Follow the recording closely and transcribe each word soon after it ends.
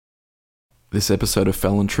This episode of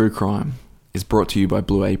Felon True Crime is brought to you by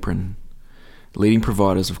Blue Apron, leading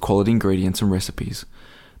providers of quality ingredients and recipes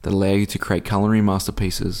that allow you to create culinary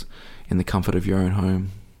masterpieces in the comfort of your own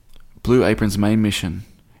home. Blue Apron's main mission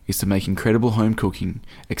is to make incredible home cooking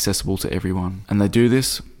accessible to everyone, and they do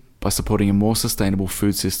this by supporting a more sustainable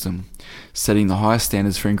food system, setting the highest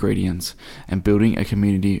standards for ingredients, and building a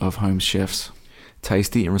community of home chefs.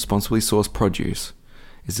 Tasty and responsibly sourced produce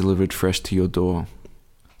is delivered fresh to your door.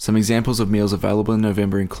 Some examples of meals available in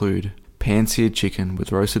November include pan-seared chicken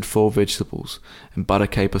with roasted fall vegetables and butter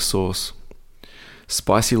caper sauce,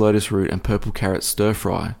 spicy lotus root and purple carrot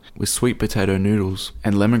stir-fry with sweet potato noodles,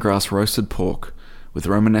 and lemongrass roasted pork with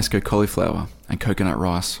Romanesco cauliflower and coconut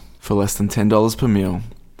rice. For less than $10 per meal,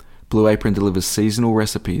 Blue Apron delivers seasonal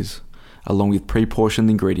recipes along with pre-portioned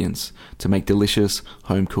ingredients to make delicious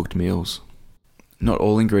home-cooked meals. Not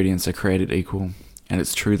all ingredients are created equal, and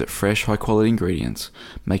it's true that fresh, high-quality ingredients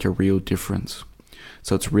make a real difference.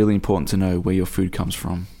 So it's really important to know where your food comes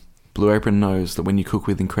from. Blue Apron knows that when you cook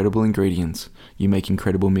with incredible ingredients, you make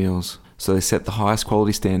incredible meals. So they set the highest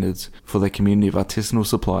quality standards for their community of artisanal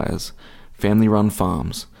suppliers, family-run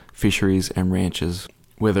farms, fisheries and ranches.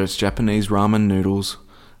 Whether it's Japanese ramen noodles,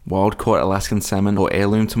 wild-caught Alaskan salmon or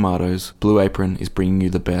heirloom tomatoes, Blue Apron is bringing you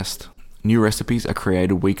the best. New recipes are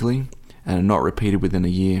created weekly and are not repeated within a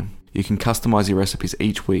year. You can customize your recipes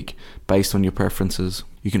each week based on your preferences.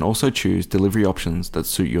 You can also choose delivery options that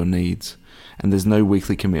suit your needs, and there's no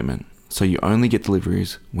weekly commitment, so you only get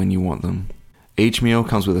deliveries when you want them. Each meal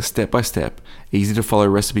comes with a step-by-step, easy-to-follow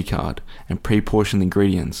recipe card and pre-portioned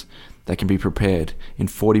ingredients that can be prepared in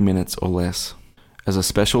 40 minutes or less. As a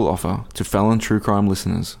special offer to Felon True Crime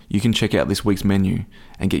listeners, you can check out this week's menu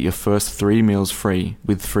and get your first 3 meals free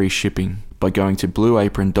with free shipping by going to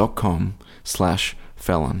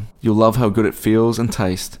blueapron.com/felon. You'll love how good it feels and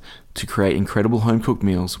tastes to create incredible home-cooked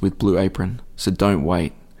meals with Blue Apron, so don't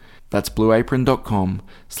wait. That's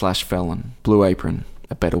blueapron.com/felon. Blue Apron,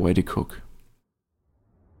 a better way to cook.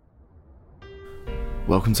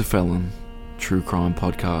 Welcome to Felon True Crime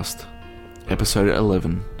Podcast, Episode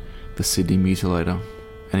 11, The Sydney Mutilator,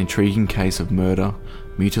 an intriguing case of murder,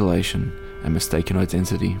 mutilation, and mistaken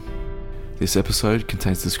identity. This episode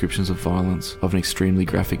contains descriptions of violence of an extremely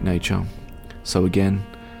graphic nature. So again,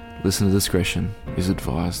 listener discretion is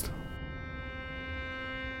advised.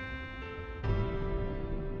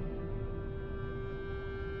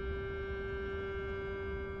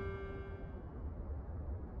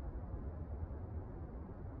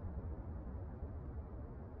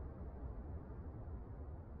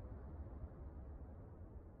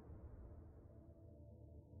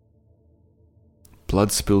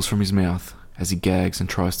 Blood spills from his mouth as he gags and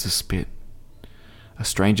tries to spit. A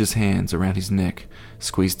stranger's hands around his neck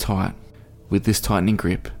squeeze tight. With this tightening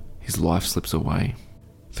grip, his life slips away.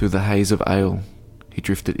 Through the haze of ale, he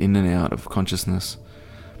drifted in and out of consciousness,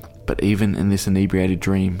 but even in this inebriated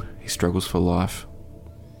dream, he struggles for life.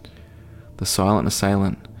 The silent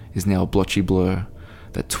assailant is now a blotchy blur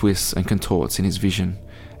that twists and contorts in his vision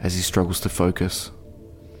as he struggles to focus.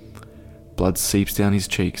 Blood seeps down his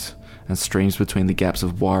cheeks and streams between the gaps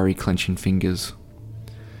of wiry, clenching fingers.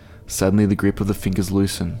 Suddenly the grip of the fingers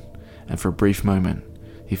loosen, and for a brief moment,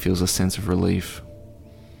 he feels a sense of relief.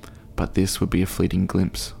 But this would be a fleeting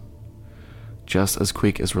glimpse. Just as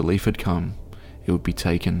quick as relief had come, it would be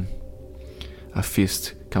taken. A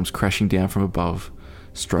fist comes crashing down from above,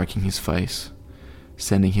 striking his face,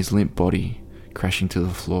 sending his limp body crashing to the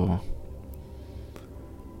floor.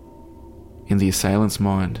 In the assailant's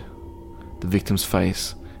mind, the victim's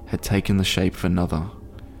face had taken the shape of another,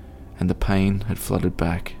 and the pain had flooded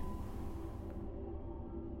back.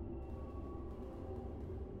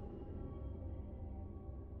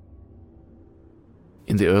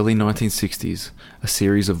 In the early 1960s, a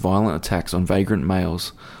series of violent attacks on vagrant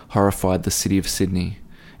males horrified the city of Sydney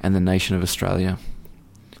and the nation of Australia.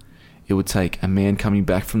 It would take a man coming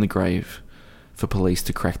back from the grave for police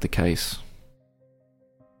to crack the case.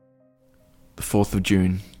 The 4th of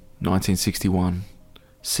June, 1961,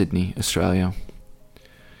 Sydney, Australia.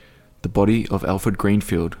 The body of Alfred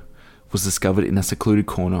Greenfield was discovered in a secluded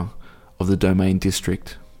corner of the Domain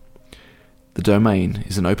district. The Domain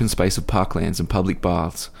is an open space of parklands and public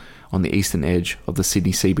baths on the eastern edge of the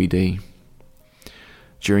Sydney CBD.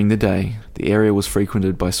 During the day, the area was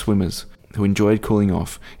frequented by swimmers who enjoyed cooling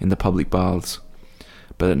off in the public baths,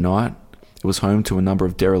 but at night it was home to a number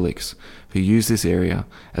of derelicts who used this area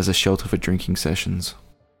as a shelter for drinking sessions.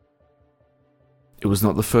 It was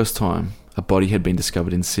not the first time a body had been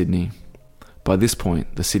discovered in Sydney. By this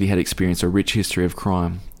point, the city had experienced a rich history of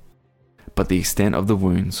crime, but the extent of the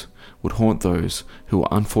wounds would haunt those who were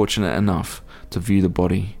unfortunate enough to view the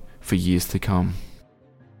body for years to come.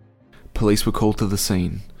 Police were called to the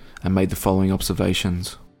scene and made the following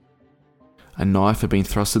observations. A knife had been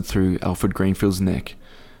thrusted through Alfred Greenfield's neck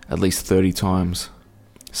at least 30 times,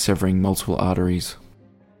 severing multiple arteries.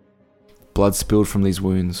 Blood spilled from these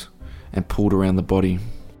wounds and pooled around the body.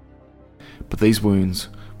 But these wounds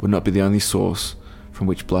would not be the only source from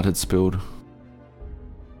which blood had spilled.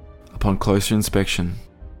 Upon closer inspection,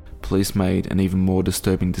 police made an even more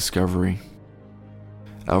disturbing discovery.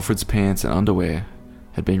 Alfred's pants and underwear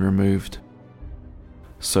had been removed.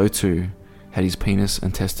 So too had his penis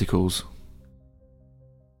and testicles.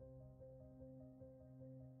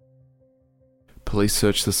 Police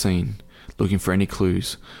searched the scene, looking for any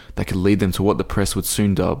clues that could lead them to what the press would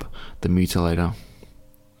soon dub the Mutilator.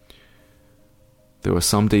 There were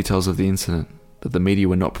some details of the incident that the media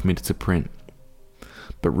were not permitted to print,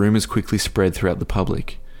 but rumours quickly spread throughout the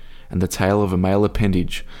public, and the tale of a male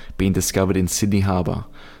appendage being discovered in Sydney Harbour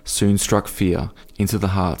soon struck fear into the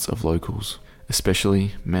hearts of locals,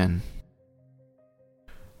 especially men.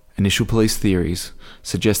 Initial police theories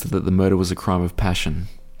suggested that the murder was a crime of passion.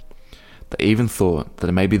 They even thought that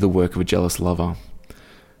it may be the work of a jealous lover,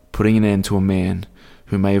 putting an end to a man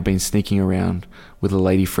who may have been sneaking around with a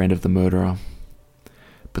lady friend of the murderer.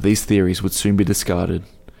 But these theories would soon be discarded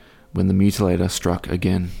when the Mutilator struck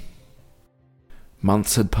again.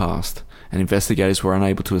 Months had passed and investigators were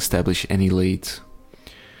unable to establish any leads.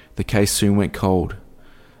 The case soon went cold,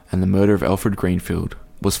 and the murder of Alfred Greenfield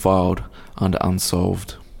was filed under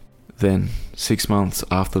unsolved. Then, 6 months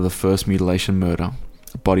after the first mutilation murder,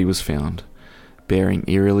 a body was found, bearing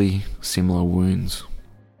eerily similar wounds.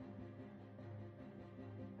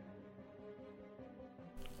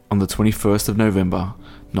 On the 21st of November,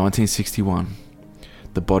 1961,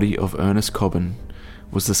 the body of Ernest Cobbin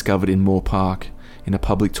was discovered in Moore Park in a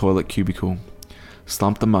public toilet cubicle,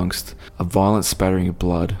 slumped amongst a violent spattering of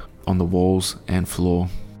blood on the walls and floor.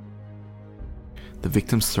 The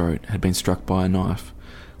victim's throat had been struck by a knife,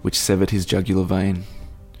 which severed his jugular vein.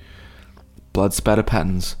 Blood spatter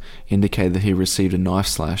patterns indicated that he received a knife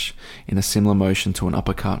slash in a similar motion to an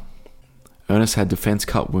uppercut. Ernest had defense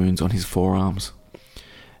cut wounds on his forearms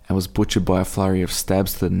and was butchered by a flurry of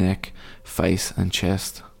stabs to the neck, face and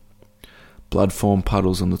chest. Blood formed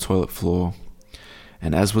puddles on the toilet floor,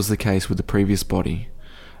 and as was the case with the previous body,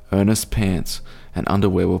 Ernest's pants and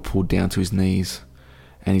underwear were pulled down to his knees,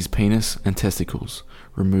 and his penis and testicles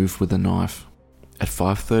removed with a knife. At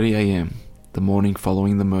 5:30 a.m, the morning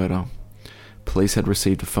following the murder, police had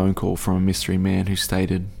received a phone call from a mystery man who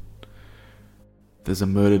stated, "There's a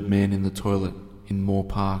murdered man in the toilet in Moore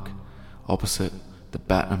Park, opposite the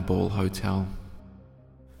Bat and Ball Hotel."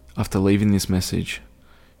 After leaving this message,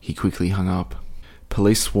 he quickly hung up.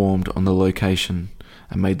 Police swarmed on the location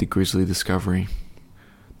and made the grisly discovery.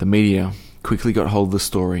 The media quickly got hold of the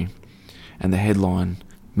story, and the headline,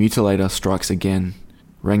 "Mutilator Strikes Again,"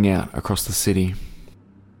 rang out across the city.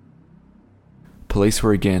 Police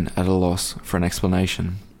were again at a loss for an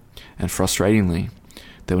explanation, and frustratingly,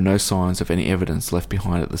 there were no signs of any evidence left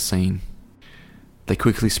behind at the scene. They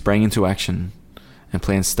quickly sprang into action and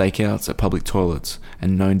planned stakeouts at public toilets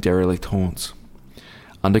and known derelict haunts.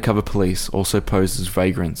 Undercover police also posed as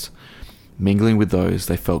vagrants, mingling with those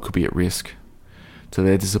they felt could be at risk. To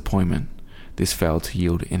their disappointment, this failed to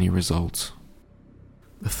yield any results.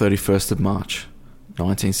 The 31st of March,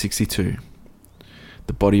 1962,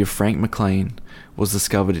 the body of Frank McLean was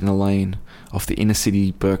discovered in a lane off the inner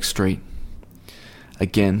city Burke Street.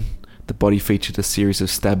 Again, the body featured a series of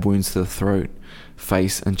stab wounds to the throat,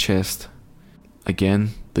 face and chest.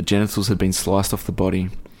 Again, the genitals had been sliced off the body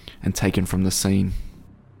and taken from the scene.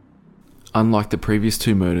 Unlike the previous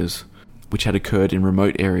two murders, which had occurred in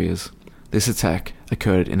remote areas, this attack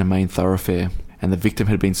occurred in a main thoroughfare, and the victim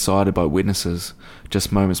had been sighted by witnesses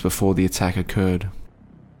just moments before the attack occurred.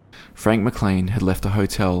 Frank McLean had left a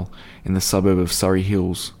hotel in the suburb of Surrey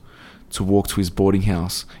Hills to walk to his boarding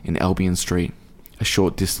house in Albion Street, a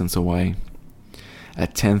short distance away.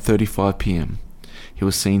 At 10:35 p.m, he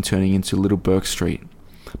was seen turning into Little Burke Street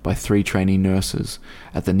by 3 trainee nurses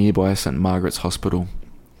at the nearby St Margaret's Hospital.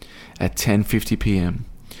 At 10:50 p.m,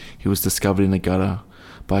 he was discovered in a gutter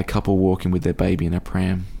by a couple walking with their baby in a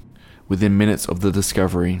pram. Within minutes of the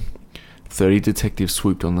discovery, 30 detectives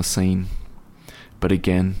swooped on the scene. But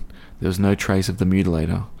again, there was no trace of the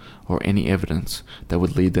mutilator or any evidence that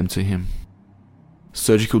would lead them to him.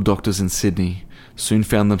 Surgical doctors in Sydney soon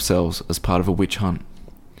found themselves as part of a witch hunt.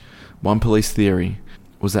 One police theory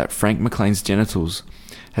was that Frank McLean's genitals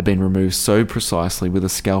had been removed so precisely with a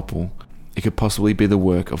scalpel it could possibly be the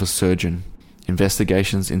work of a surgeon.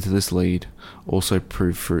 Investigations into this lead also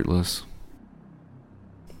proved fruitless.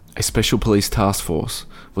 A special police task force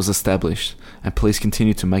was established, and police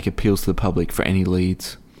continued to make appeals to the public for any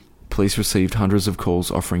leads. Police received hundreds of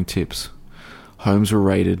calls offering tips. Homes were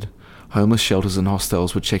raided, homeless shelters and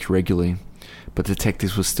hostels were checked regularly, but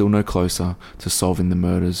detectives were still no closer to solving the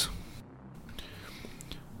murders.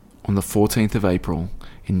 On the 14th of April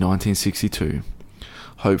in 1962,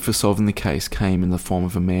 hope for solving the case came in the form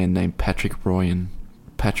of a man named Patrick Royan.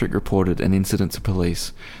 Patrick reported an incident to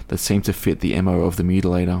police that seemed to fit the MO of the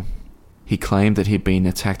Mutilator. He claimed that he had been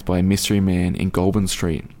attacked by a mystery man in Goulburn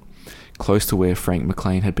Street, close to where Frank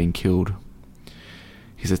McLean had been killed.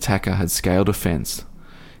 His attacker had scaled a fence,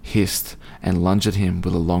 hissed, and lunged at him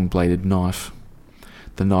with a long-bladed knife.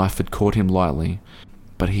 The knife had caught him lightly,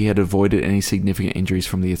 but he had avoided any significant injuries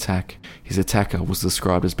from the attack. His attacker was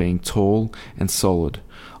described as being tall and solid,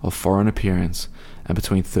 of foreign appearance, and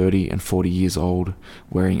between 30 and 40 years old,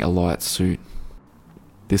 wearing a light suit.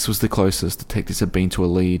 This was the closest detectives had been to a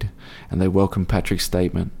lead, and they welcomed Patrick's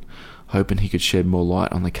statement, hoping he could shed more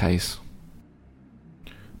light on the case.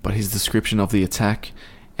 But his description of the attack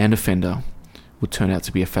and offender would turn out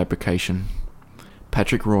to be a fabrication.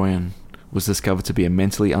 Patrick Royan was discovered to be a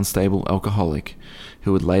mentally unstable alcoholic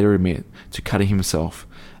who would later admit to cutting himself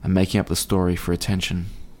and making up the story for attention.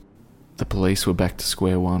 The police were back to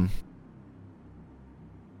square one.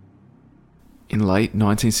 In late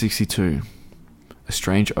 1962, a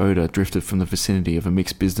strange odour drifted from the vicinity of a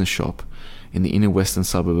mixed business shop in the inner western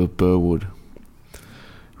suburb of Burwood.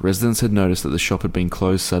 Residents had noticed that the shop had been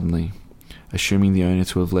closed suddenly, assuming the owner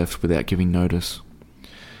to have left without giving notice.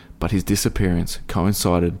 But his disappearance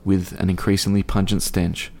coincided with an increasingly pungent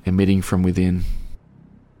stench emitting from within.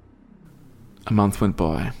 A month went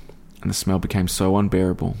by, and the smell became so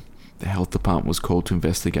unbearable, the health department was called to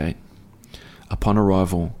investigate. Upon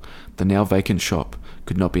arrival, the now vacant shop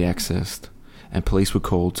could not be accessed, and police were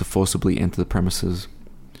called to forcibly enter the premises.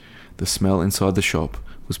 The smell inside the shop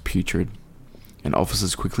was putrid, and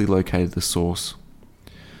officers quickly located the source.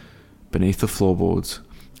 Beneath the floorboards,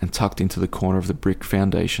 and tucked into the corner of the brick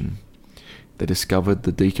foundation, they discovered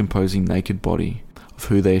the decomposing naked body of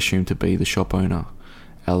who they assumed to be the shop owner,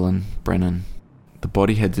 Alan Brennan. The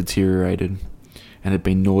body had deteriorated and had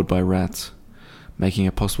been gnawed by rats, making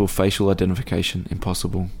a possible facial identification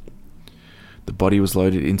impossible. The body was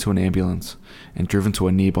loaded into an ambulance and driven to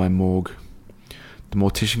a nearby morgue. The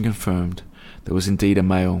mortician confirmed there was indeed a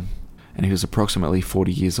male, and he was approximately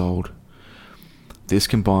 40 years old. This,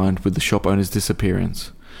 combined with the shop owner's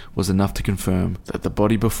disappearance, was enough to confirm that the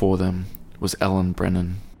body before them was Alan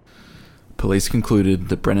Brennan. Police concluded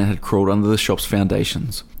that Brennan had crawled under the shop's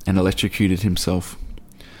foundations and electrocuted himself.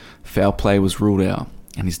 Foul play was ruled out,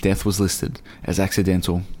 and his death was listed as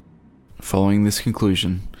accidental. Following this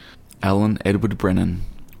conclusion, Alan Edward Brennan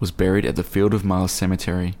was buried at the Field of Mars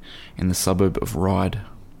Cemetery in the suburb of Ryde.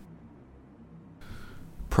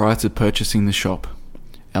 Prior to purchasing the shop,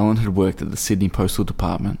 Alan had worked at the Sydney Postal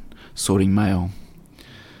Department, sorting mail.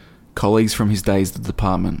 Colleagues from his days at the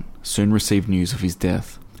department soon received news of his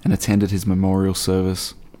death and attended his memorial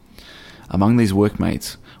service. Among these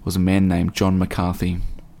workmates was a man named John McCarthy.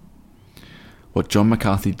 What John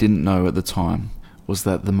McCarthy didn't know at the time was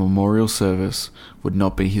that the memorial service would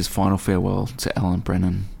not be his final farewell to Alan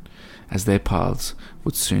Brennan, as their paths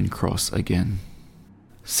would soon cross again.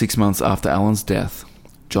 6 months after Alan's death,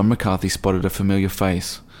 John McCarthy spotted a familiar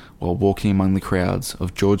face while walking among the crowds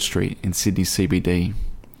of George Street in Sydney's CBD.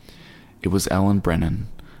 It was Alan Brennan,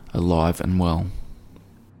 alive and well.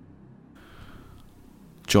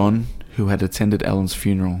 John, who had attended Alan's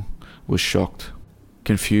funeral, was shocked.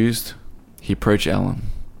 Confused, he approached Alan,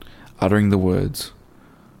 uttering the words,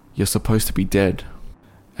 "You're supposed to be dead."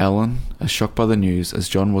 Alan, as shocked by the news as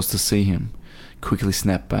John was to see him, quickly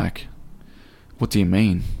snapped back. "What do you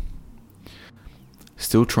mean?"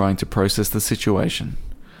 Still trying to process the situation,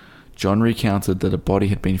 John recounted that a body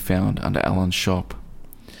had been found under Alan's shop.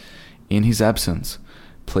 In his absence,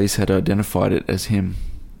 police had identified it as him.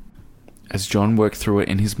 As John worked through it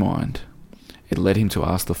in his mind, it led him to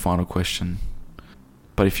ask the final question.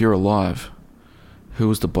 "But if you're alive, who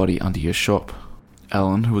was the body under your shop?"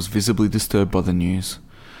 Alan, who was visibly disturbed by the news,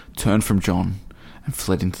 turned from John and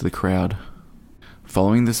fled into the crowd.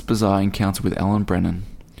 Following this bizarre encounter with Alan Brennan,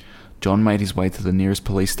 John made his way to the nearest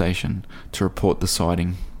police station to report the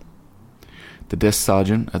sighting. The desk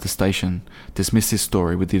sergeant at the station dismissed his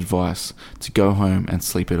story with the advice to go home and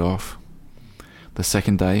sleep it off. The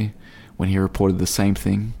second day, when he reported the same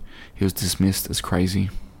thing, he was dismissed as crazy.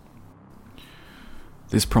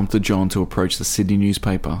 This prompted John to approach the Sydney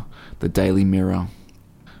newspaper, the Daily Mirror.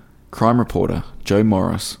 Crime reporter Joe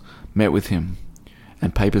Morris met with him,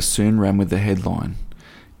 and papers soon ran with the headline,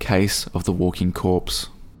 "Case of the Walking Corpse."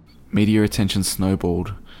 Media attention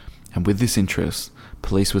snowballed, and with this interest,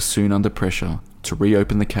 police were soon under pressure to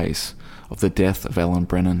reopen the case of the death of Alan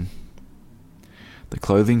Brennan. The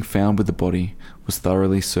clothing found with the body was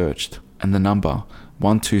thoroughly searched, and the number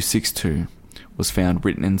 1262 was found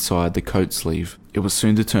written inside the coat sleeve. It was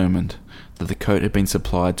soon determined that the coat had been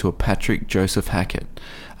supplied to a Patrick Joseph Hackett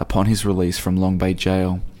upon his release from Long Bay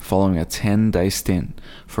Jail following a 10-day stint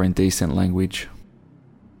for indecent language.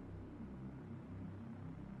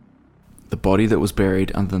 The body that was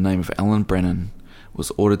buried under the name of Alan Brennan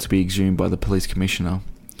was ordered to be exhumed by the police commissioner,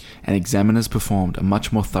 and examiners performed a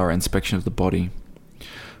much more thorough inspection of the body.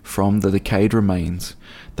 From the decayed remains,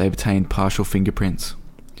 they obtained partial fingerprints.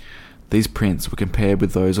 These prints were compared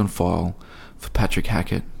with those on file for Patrick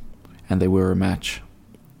Hackett, and they were a match.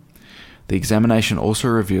 The examination also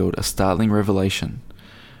revealed a startling revelation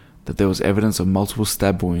that there was evidence of multiple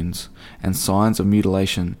stab wounds and signs of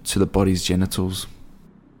mutilation to the body's genitals.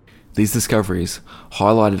 These discoveries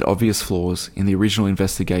highlighted obvious flaws in the original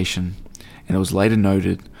investigation, and it was later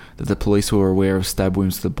noted that the police were aware of stab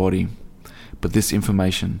wounds to the body, but this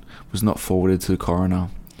information was not forwarded to the coroner,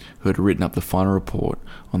 who had written up the final report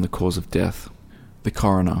on the cause of death. The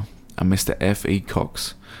coroner, a Mr. F. E.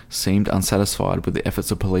 Cox, seemed unsatisfied with the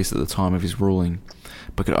efforts of police at the time of his ruling,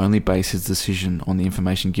 but could only base his decision on the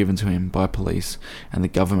information given to him by police and the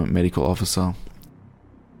government medical officer.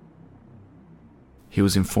 He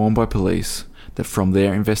was informed by police that from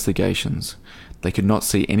their investigations, they could not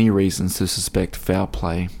see any reasons to suspect foul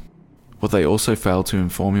play. What they also failed to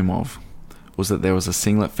inform him of was that there was a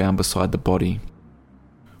singlet found beside the body,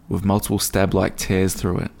 with multiple stab-like tears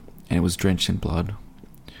through it, and it was drenched in blood.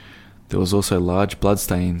 There was also large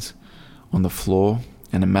bloodstains on the floor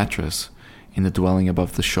and a mattress in the dwelling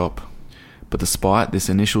above the shop. But despite this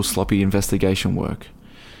initial sloppy investigation work,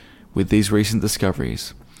 with these recent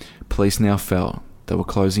discoveries, police now felt they were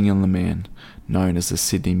closing in on the man known as the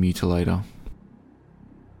Sydney Mutilator.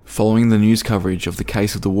 Following the news coverage of the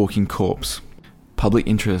case of the walking corpse, public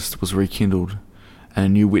interest was rekindled and a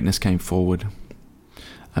new witness came forward.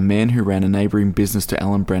 A man who ran a neighbouring business to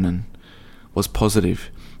Alan Brennan was positive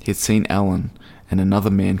he had seen Alan and another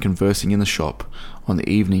man conversing in the shop on the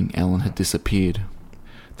evening Alan had disappeared.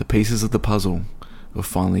 The pieces of the puzzle were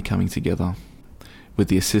finally coming together. With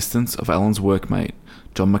the assistance of Alan's workmate,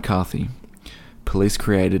 John McCarthy, police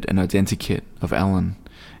created an identikit of Alan,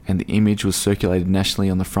 and the image was circulated nationally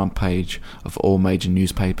on the front page of all major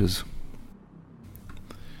newspapers.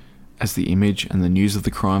 As the image and the news of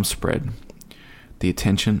the crime spread, the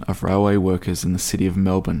attention of railway workers in the city of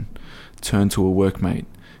Melbourne turned to a workmate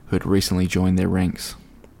who had recently joined their ranks.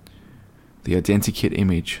 The identikit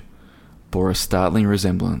image bore a startling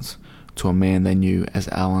resemblance to a man they knew as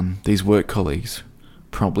Alan. These work colleagues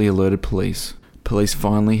promptly alerted police. Police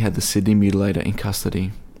finally had the Sydney Mutilator in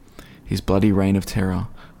custody. His bloody reign of terror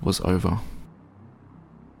was over.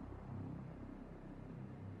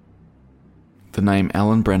 The name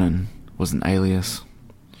Alan Brennan was an alias.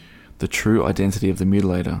 The true identity of the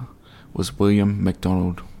mutilator was William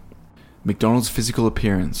MacDonald. MacDonald's physical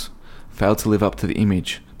appearance failed to live up to the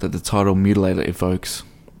image that the title Mutilator evokes.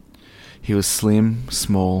 He was slim,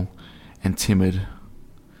 small, and timid,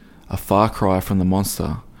 a far cry from the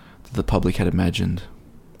monster that the public had imagined.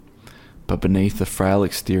 But beneath the frail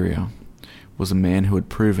exterior was a man who had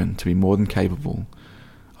proven to be more than capable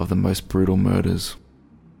of the most brutal murders.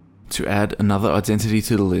 To add another identity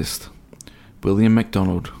to the list, William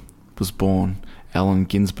MacDonald was born Allen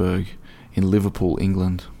Ginsberg in Liverpool,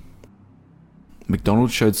 England.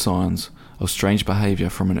 MacDonald showed signs of strange behaviour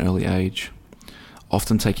from an early age,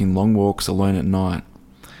 often taking long walks alone at night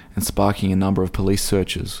and sparking a number of police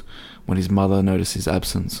searches when his mother noticed his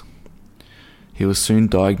absence. He was soon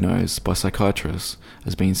diagnosed by psychiatrists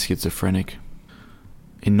as being schizophrenic.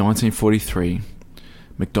 In 1943,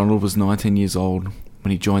 MacDonald was 19 years old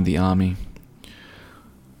when he joined the army.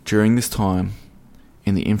 During this time,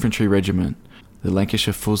 in the infantry regiment, the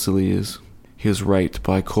Lancashire Fusiliers, he was raped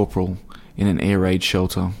by a corporal in an air raid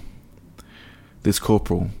shelter. This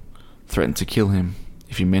corporal threatened to kill him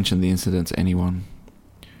if he mentioned the incident to anyone.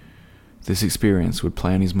 This experience would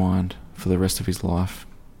play on his mind for the rest of his life.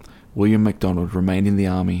 William MacDonald remained in the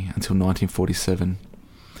army until 1947.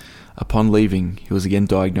 Upon leaving, he was again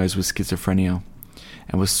diagnosed with schizophrenia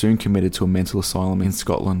and was soon committed to a mental asylum in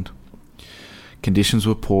Scotland. Conditions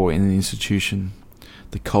were poor in the institution.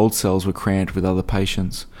 The cold cells were crammed with other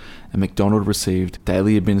patients, and MacDonald received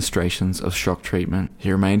daily administrations of shock treatment.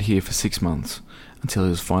 He remained here for 6 months until he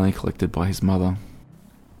was finally collected by his mother.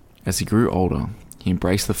 As he grew older, he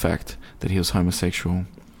embraced the fact that he was homosexual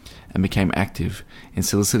and became active in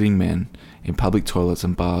soliciting men in public toilets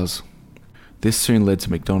and bars. This soon led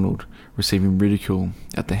to MacDonald receiving ridicule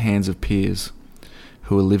at the hands of peers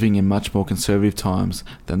who were living in much more conservative times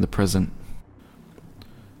than the present.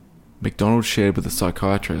 MacDonald shared with a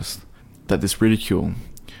psychiatrist that this ridicule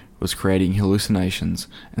was creating hallucinations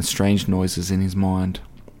and strange noises in his mind.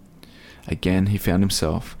 Again, he found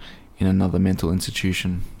himself in another mental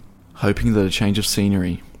institution. Hoping that a change of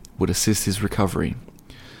scenery would assist his recovery,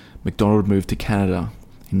 MacDonald moved to Canada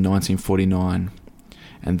in 1949,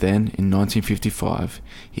 and then in 1955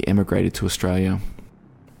 he emigrated to Australia.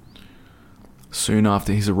 Soon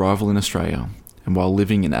after his arrival in Australia, and while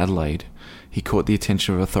living in Adelaide, he caught the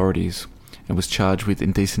attention of authorities and was charged with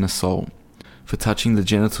indecent assault for touching the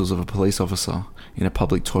genitals of a police officer in a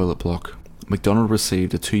public toilet block. MacDonald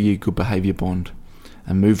received a 2-year good behaviour bond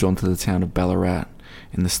and moved on to the town of Ballarat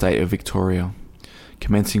in the state of Victoria,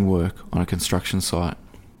 commencing work on a construction site.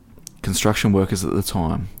 Construction workers at the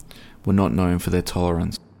time were not known for their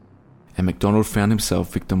tolerance, and MacDonald found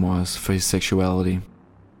himself victimised for his sexuality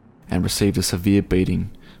and received a severe beating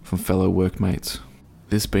from fellow workmates.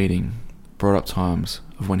 This beating brought up times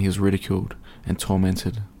of when he was ridiculed and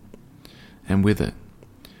tormented, and with it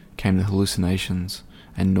came the hallucinations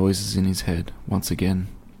and noises in his head once again.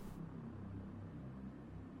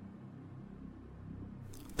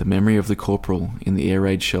 The memory of the corporal in the air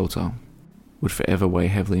raid shelter would forever weigh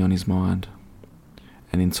heavily on his mind,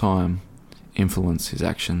 and in time influence his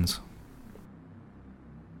actions.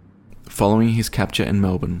 Following his capture in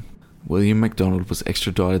Melbourne, William MacDonald was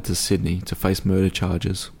extradited to Sydney to face murder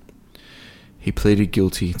charges. He pleaded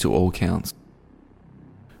guilty to all counts.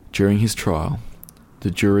 During his trial,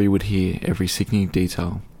 the jury would hear every sickening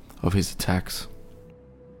detail of his attacks.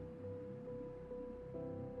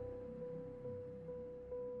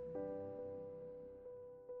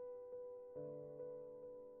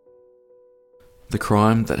 The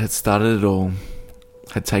crime that had started it all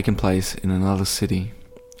had taken place in another city,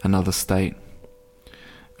 another state.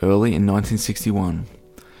 Early in 1961,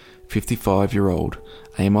 55-year-old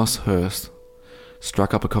Amos Hurst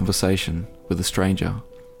struck up a conversation with a stranger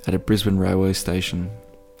at a Brisbane railway station.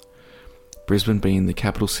 Brisbane being the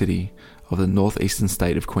capital city of the northeastern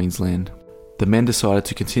state of Queensland. The men decided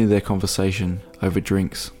to continue their conversation over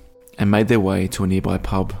drinks and made their way to a nearby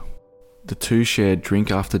pub. The two shared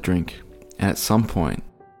drink after drink, and at some point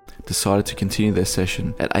decided to continue their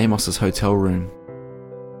session at Amos's hotel room.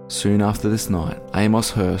 Soon after this night,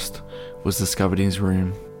 Amos Hurst was discovered in his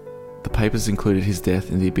room. The papers included his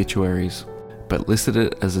death in the obituaries, but listed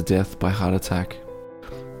it as a death by heart attack.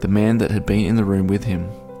 The man that had been in the room with him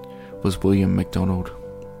was William MacDonald.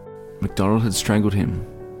 MacDonald had strangled him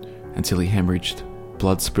until he hemorrhaged.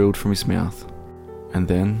 Blood spilled from his mouth, and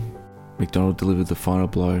then MacDonald delivered the final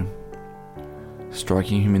blow,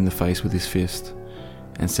 striking him in the face with his fist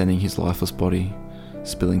and sending his lifeless body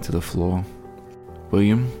spilling to the floor.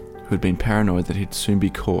 William, who had been paranoid that he'd soon be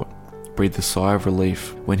caught, breathed a sigh of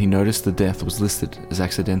relief when he noticed the death was listed as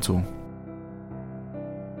accidental.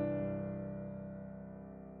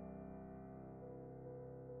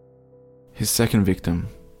 His second victim,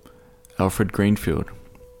 Alfred Greenfield,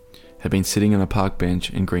 had been sitting on a park bench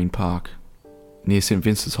in Green Park, near St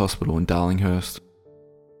Vincent's Hospital in Darlinghurst.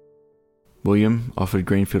 William offered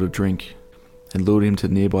Greenfield a drink and lured him to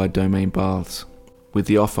nearby Domain Baths, with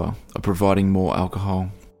the offer of providing more alcohol.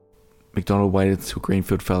 MacDonald waited until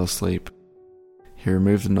Greenfield fell asleep. He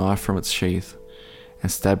removed the knife from its sheath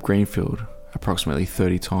and stabbed Greenfield approximately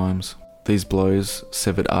 30 times. These blows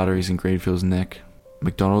severed arteries in Greenfield's neck.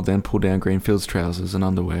 MacDonald then pulled down Greenfield's trousers and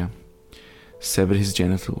underwear, severed his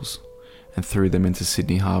genitals, and threw them into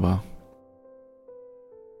Sydney Harbour.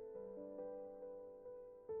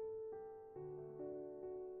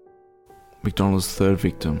 MacDonald's third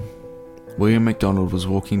victim. William MacDonald was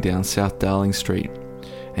walking down South Darling Street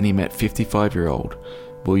and he met 55-year-old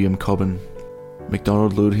William Cobbin.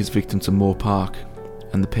 MacDonald lured his victim to Moore Park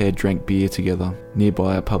and the pair drank beer together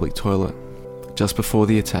nearby a public toilet. Just before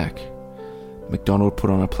the attack, MacDonald put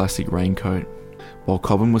on a plastic raincoat. While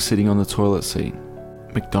Cobbin was sitting on the toilet seat,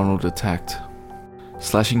 MacDonald attacked,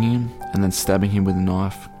 slashing him and then stabbing him with a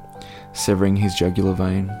knife, severing his jugular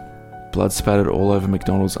vein. Blood spattered all over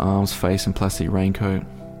MacDonald's arms, face and plastic raincoat.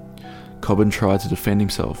 Cobbin tried to defend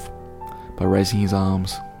himself by raising his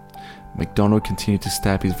arms. MacDonald continued to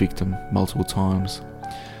stab his victim multiple times,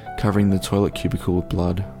 covering the toilet cubicle with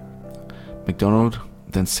blood. MacDonald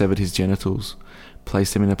then severed his genitals,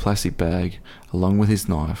 placed them in a plastic bag along with his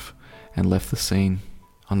knife, and left the scene.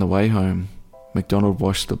 On the way home, MacDonald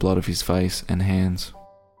washed the blood of his face and hands.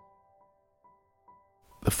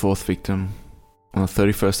 The fourth victim. On the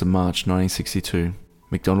 31st of March 1962,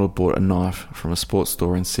 MacDonald bought a knife from a sports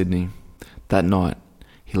store in Sydney. That night,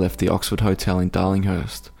 he left the Oxford Hotel in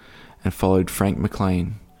Darlinghurst and followed Frank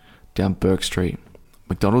McLean down Burke Street.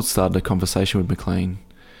 MacDonald started a conversation with McLean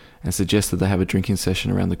and suggested they have a drinking session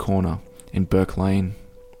around the corner in Burke Lane.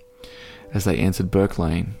 As they entered Burke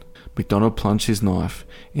Lane, MacDonald plunged his knife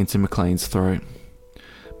into McLean's throat.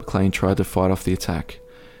 McLean tried to fight off the attack,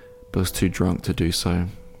 but was too drunk to do so.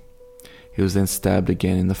 He was then stabbed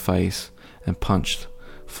again in the face and punched,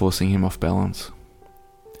 forcing him off balance.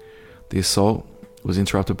 The assault was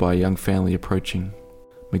interrupted by a young family approaching.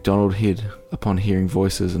 MacDonald hid upon hearing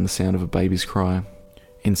voices and the sound of a baby's cry.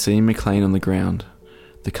 In seeing McLean on the ground,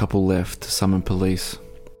 the couple left to summon police.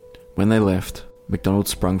 When they left, MacDonald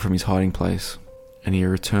sprung from his hiding place, and he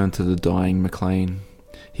returned to the dying McLean.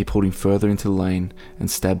 He pulled him further into the lane and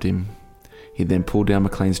stabbed him. He then pulled down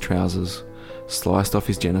McLean's trousers, sliced off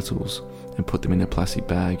his genitals, and put them in a plastic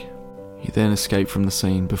bag. He then escaped from the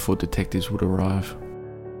scene before detectives would arrive.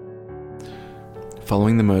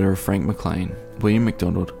 Following the murder of Frank McLean, William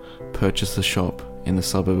MacDonald purchased a shop in the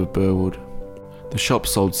suburb of Burwood. The shop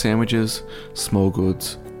sold sandwiches, small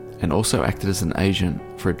goods, and also acted as an agent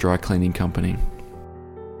for a dry cleaning company.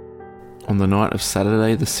 On the night of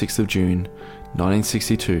Saturday the 6th of June,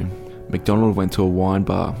 1962, MacDonald went to a wine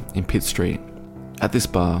bar in Pitt Street. At this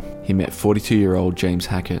bar, he met 42-year-old James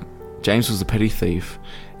Hackett. James was a petty thief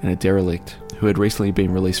and a derelict who had recently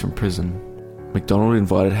been released from prison. MacDonald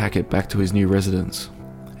invited Hackett back to his new residence,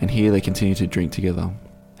 and here they continued to drink together.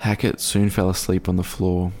 Hackett soon fell asleep on the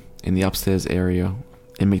floor in the upstairs area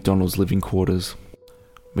in MacDonald's living quarters.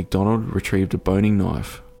 MacDonald retrieved a boning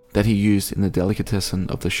knife that he used in the delicatessen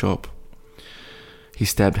of the shop. He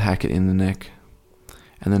stabbed Hackett in the neck,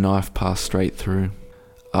 and the knife passed straight through.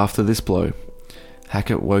 After this blow,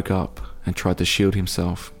 Hackett woke up and tried to shield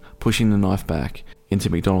himself, pushing the knife back into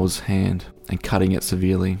MacDonald's hand and cutting it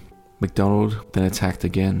severely. MacDonald then attacked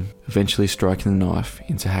again, eventually striking the knife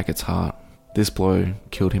into Hackett's heart. This blow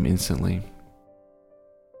killed him instantly.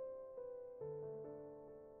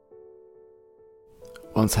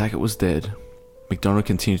 Once Hackett was dead, MacDonald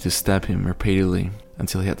continued to stab him repeatedly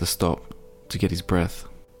until he had to stop to get his breath.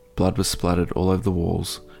 Blood was splattered all over the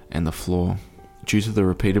walls and the floor. Due to the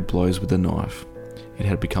repeated blows with the knife, it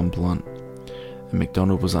had become blunt, and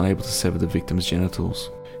MacDonald was unable to sever the victim's genitals.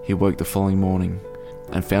 He woke the following morning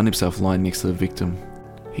and found himself lying next to the victim.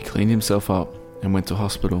 He cleaned himself up and went to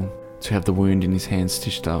hospital to have the wound in his hand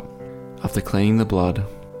stitched up. After cleaning the blood,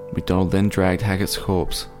 MacDonald then dragged Hackett's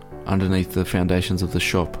corpse underneath the foundations of the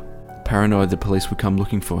shop. Paranoid the police would come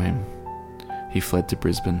looking for him, he fled to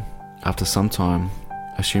Brisbane. After some time,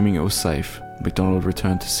 assuming it was safe, MacDonald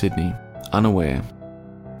returned to Sydney, unaware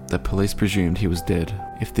that police presumed he was dead.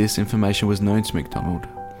 If this information was known to MacDonald,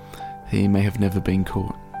 he may have never been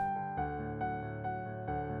caught.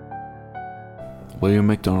 William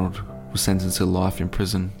MacDonald was sentenced to life in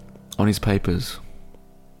prison. On his papers,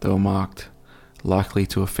 they were marked, likely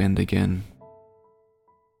to offend again.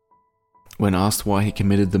 When asked why he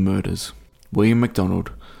committed the murders, William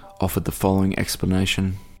MacDonald offered the following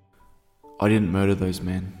explanation. "I didn't murder those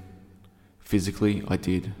men. Physically, I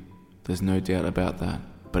did. There's no doubt about that.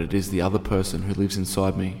 But it is the other person who lives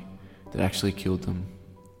inside me that actually killed them.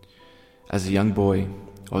 As a young boy,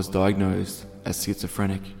 I was diagnosed as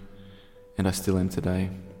schizophrenic, and I still am today.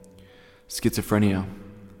 Schizophrenia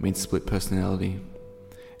means split personality,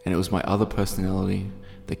 and it was my other personality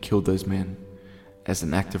that killed those men as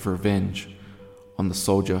an act of revenge on the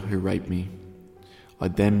soldier who raped me. I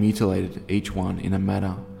then mutilated each one in a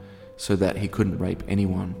manner so that he couldn't rape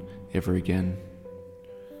anyone ever again.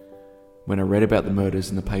 When I read about the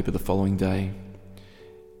murders in the paper the following day,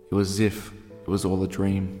 it was as if it was all a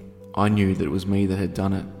dream. I knew that it was me that had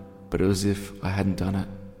done it, but it was as if I hadn't done it,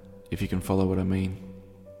 if you can follow what I mean.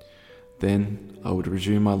 Then I would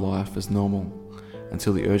resume my life as normal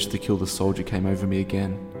until the urge to kill the soldier came over me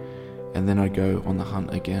again, and then I'd go on the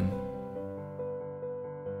hunt again.